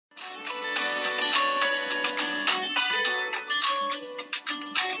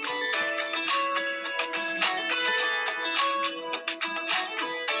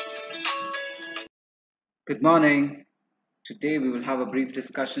Good morning. Today we will have a brief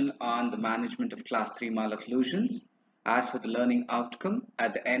discussion on the management of class 3 malocclusions. As for the learning outcome,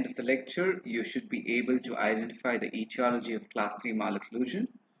 at the end of the lecture, you should be able to identify the etiology of class 3 malocclusion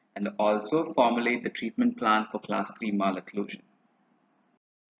and also formulate the treatment plan for class 3 malocclusion.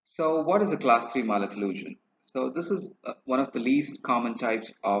 So what is a class 3 malocclusion? So this is one of the least common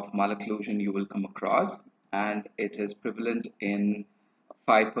types of malocclusion you will come across, and it is prevalent in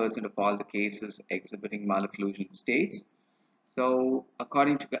 5% of all the cases exhibiting malocclusion states. So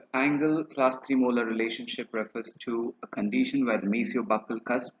according to the angle, class 3 molar relationship refers to a condition where the mesiobuccal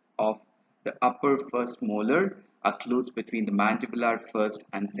cusp of the upper first molar occludes between the mandibular first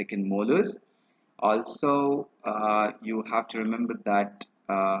and second molars. Also, you have to remember that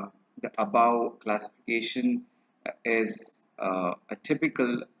the above classification is a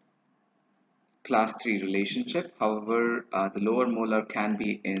typical class 3 relationship. However, the lower molar can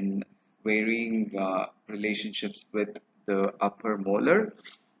be in varying relationships with the upper molar.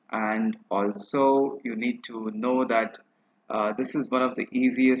 And also, you need to know that this is one of the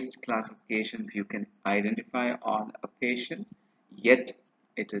easiest classifications you can identify on a patient, yet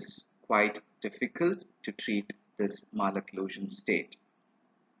it is quite difficult to treat this malocclusion state.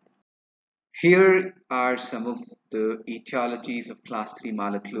 Here are some of the etiologies of class 3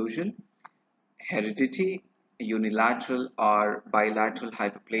 malocclusion. Heredity, unilateral or bilateral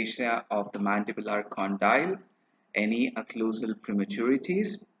hyperplasia of the mandibular condyle, any occlusal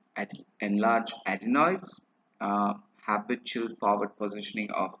prematurities, enlarged adenoids, habitual forward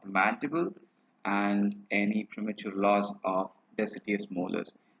positioning of the mandible, and any premature loss of deciduous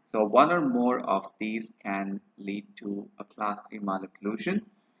molars. So one or more of these can lead to a class 3 malocclusion,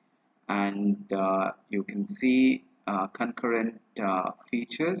 and you can see concurrent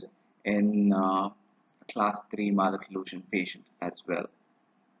features in class 3 malocclusion patient as well.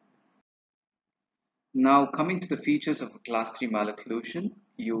 Now coming to the features of a class 3 malocclusion,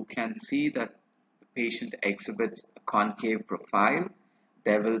 you can see that the patient exhibits a concave profile.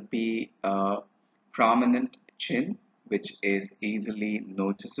 There will be a prominent chin which is easily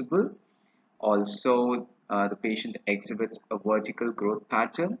noticeable. Also, the patient exhibits a vertical growth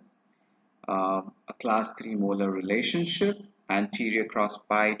pattern, a class 3 molar relationship, anterior cross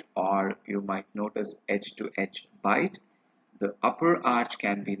bite, or you might notice edge to edge bite. The upper arch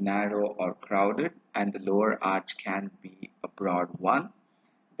can be narrow or crowded, and the lower arch can be a broad one.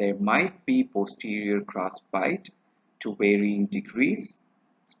 There might be posterior cross bite to varying degrees,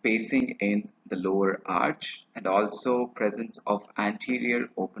 spacing in the lower arch, and also presence of anterior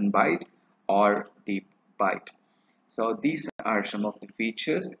open bite or deep bite. So these are some of the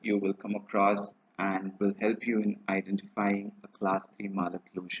features you will come across and will help you in identifying a class 3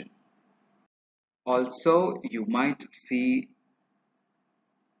 malocclusion. Also, you might see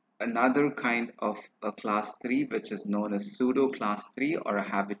another kind of a class 3 which is known as pseudo class 3 or a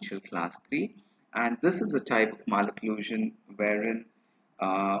habitual class 3, and this is a type of malocclusion wherein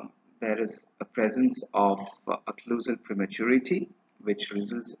there is a presence of occlusal prematurity which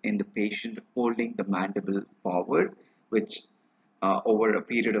results in the patient holding the mandible forward, which over a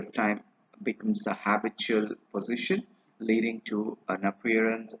period of time becomes a habitual position, leading to an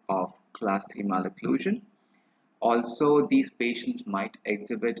appearance of class 3 malocclusion. Also, these patients might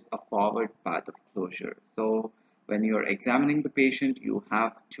exhibit a forward path of closure. So when you're examining the patient, you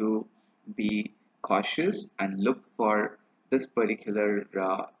have to be cautious and look for this particular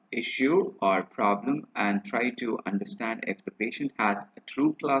issue or problem and try to understand if the patient has a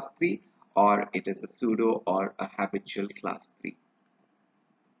true class 3 or it is a pseudo or a habitual class 3.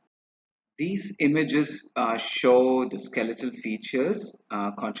 These images show the skeletal features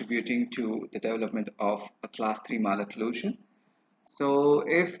contributing to the development of a class 3 malocclusion. So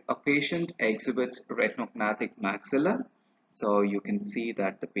if a patient exhibits retinognathic maxilla, so you can see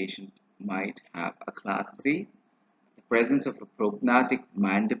that the patient might have a class 3. The presence of a prognathic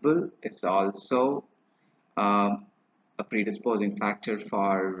mandible is also a predisposing factor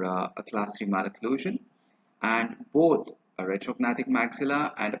for a class 3 malocclusion, and both a retrognathic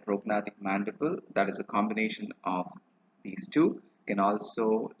maxilla and a prognathic mandible, that is a combination of these two, can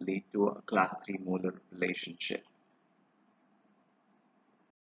also lead to a class 3 molar relationship.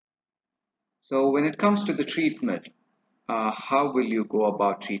 So when it comes to the treatment, how will you go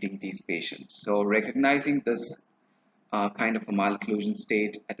about treating these patients? So recognizing this kind of a malocclusion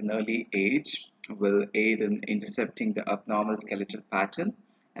state at an early age will aid in intercepting the abnormal skeletal pattern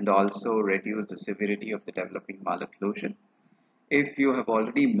and also reduce the severity of the developing malocclusion. If you have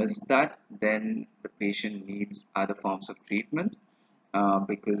already missed that, then the patient needs other forms of treatment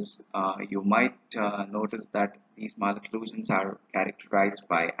because you might notice that these malocclusions are characterized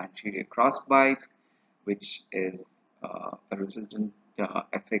by anterior cross bites, which is a resultant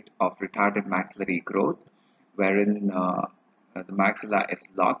effect of retarded maxillary growth, wherein the maxilla is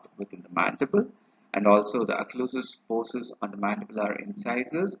locked within the mandible, and also the occlusive forces on the mandibular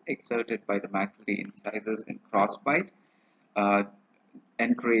incisors exerted by the maxillary incisors in crossbite uh,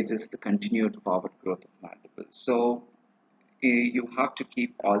 encourages the continued forward growth of mandible. So you have to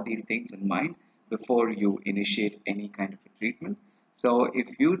keep all these things in mind before you initiate any kind of a treatment. So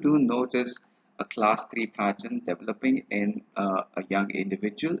if you do notice a class 3 pattern developing in a young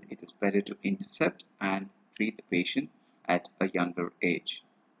individual, it is better to intercept and treat the patient at a younger age.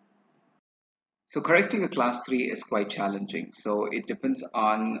 So correcting a class 3 is quite challenging. So it depends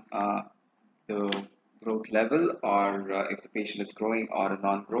on the growth level, or if the patient is growing or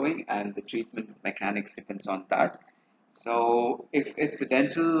non-growing, and the treatment mechanics depends on that. So if it's a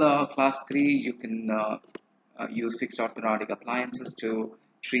dental class 3, you can use fixed orthodontic appliances to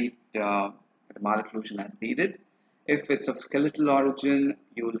treat the malocclusion as needed. If it's of skeletal origin,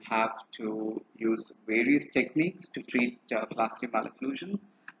 you'll have to use various techniques to treat class 3 malocclusion,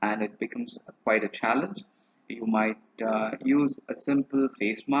 and it becomes quite a challenge. You might use a simple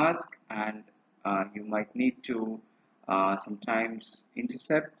face mask, and you might need to sometimes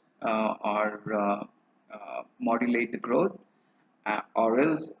intercept or modulate the growth, or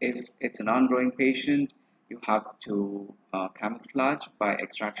else if it's an ongoing patient, you have to camouflage by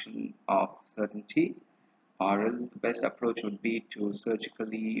extraction of certain teeth, or else the best approach would be to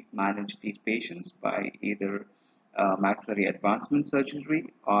surgically manage these patients by either maxillary advancement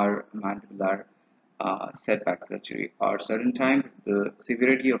surgery or mandibular setback surgery. Or certain times the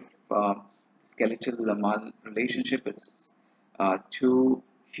severity of skeletal mal relationship is too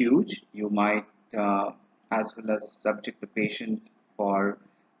huge, you might as well as subject the patient for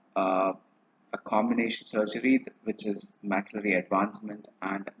uh, a combination surgery, which is maxillary advancement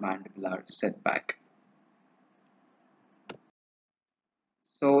and mandibular setback.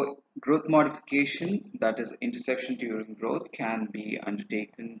 So growth modification, that is interception during growth, can be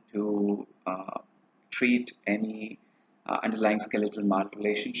undertaken to treat any underlying skeletal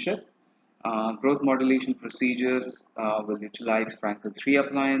malrelationship. Growth modulation procedures will utilize Frankel 3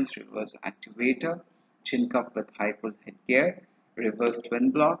 appliance, reverse activator, chin cup with high pull headgear, reverse twin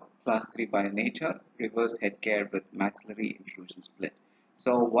block, class 3 by nature, reverse headgear with maxillary intrusion split.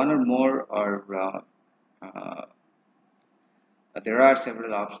 So one or more are there are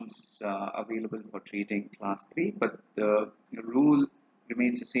several options available for treating class 3, but the rule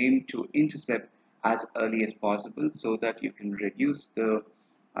remains the same: to intercept as early as possible so that you can reduce the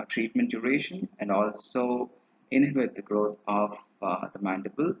treatment duration and also inhibit the growth of the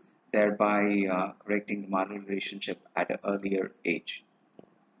mandible, thereby correcting the malal relationship at an earlier age.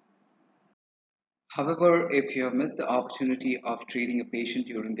 However, if you have missed the opportunity of treating a patient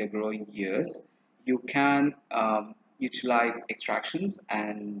during their growing years, you can utilize extractions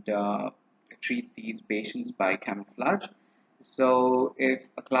and treat these patients by camouflage. So, if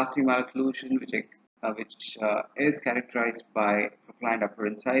a class 3 malocclusion, which is characterized by proclined upper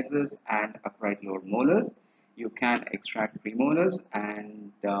incisors and upright lower molars, you can extract premolars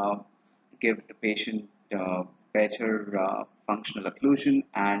and give the patient better functional occlusion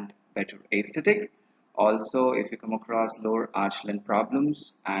and better aesthetics. Also, if you come across lower arch length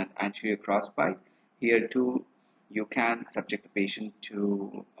problems and anterior crossbite, here too you can subject the patient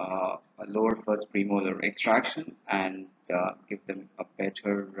to a lower first premolar extraction and give them a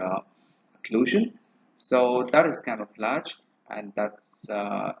better occlusion. So that is camouflage, and that's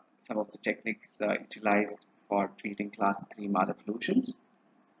some of the techniques utilized for treating class 3 malocclusions.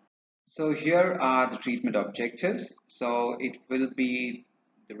 So here are the treatment objectives. So it will be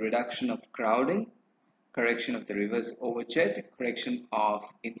the reduction of crowding, correction of the reverse overjet, correction of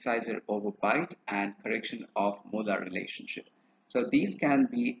incisor overbite, and correction of molar relationship. So these can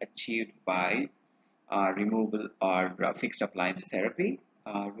be achieved by removal or fixed appliance therapy.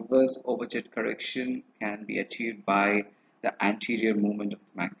 Reverse overjet correction can be achieved by the anterior movement of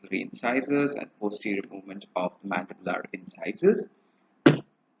the maxillary incisors and posterior movement of the mandibular incisors.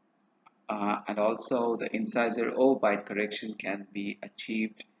 And also the incisor overbite correction can be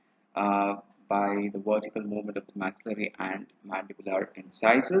achieved uh, by the vertical movement of the maxillary and mandibular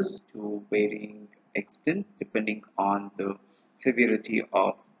incisors to varying extent depending on the severity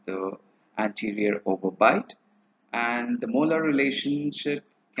of the anterior overbite. And the molar relationship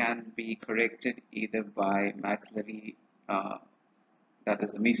can be corrected either by maxillary, that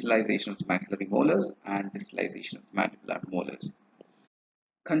is the mesialization of the maxillary molars, and distalization of the mandibular molars.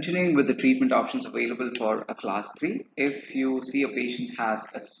 Continuing with the treatment options available for a class 3, if you see a patient has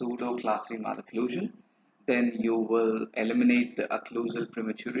a pseudo class 3 malocclusion, Then you will eliminate the occlusal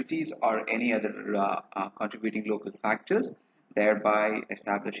prematurities or any other contributing local factors, thereby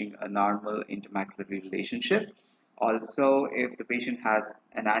establishing a normal intermaxillary relationship. Also, if the patient has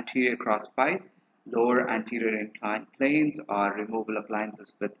an anterior crossbite, lower anterior inclined planes or removable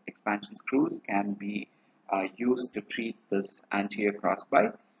appliances with expansion screws can be used to treat this anterior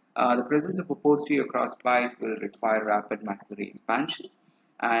crossbite. The presence of a posterior crossbite will require rapid maxillary expansion,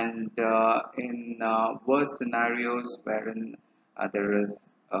 and in worse scenarios wherein there is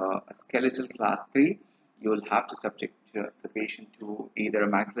a skeletal class 3, you will have to subject the patient to either a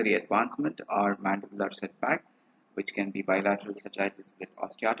maxillary advancement or mandibular setback, which can be bilateral sagittal split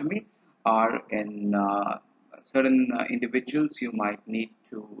osteotomy, or in certain individuals, you might need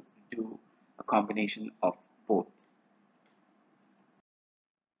to do a combination of both.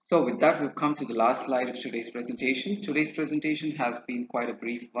 So with that, we've come to the last slide of today's presentation. Today's presentation has been quite a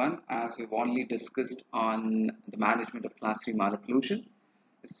brief one, as we've only discussed on the management of class 3 malocclusion.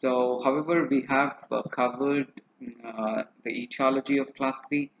 So, however, we have covered the etiology of class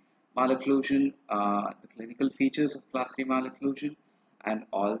 3 malocclusion, the clinical features of class 3 malocclusion, and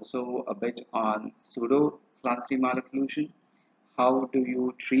also a bit on pseudo class 3 malocclusion. How do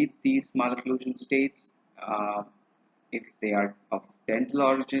you treat these malocclusion states? If they are of dental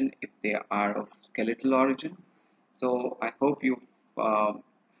origin, if they are of skeletal origin. So I hope you've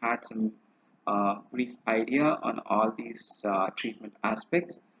had some brief idea on all these treatment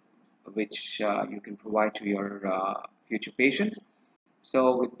aspects, which you can provide to your future patients.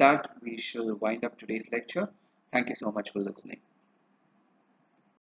 So with that, we shall wind up today's lecture. Thank you so much for listening.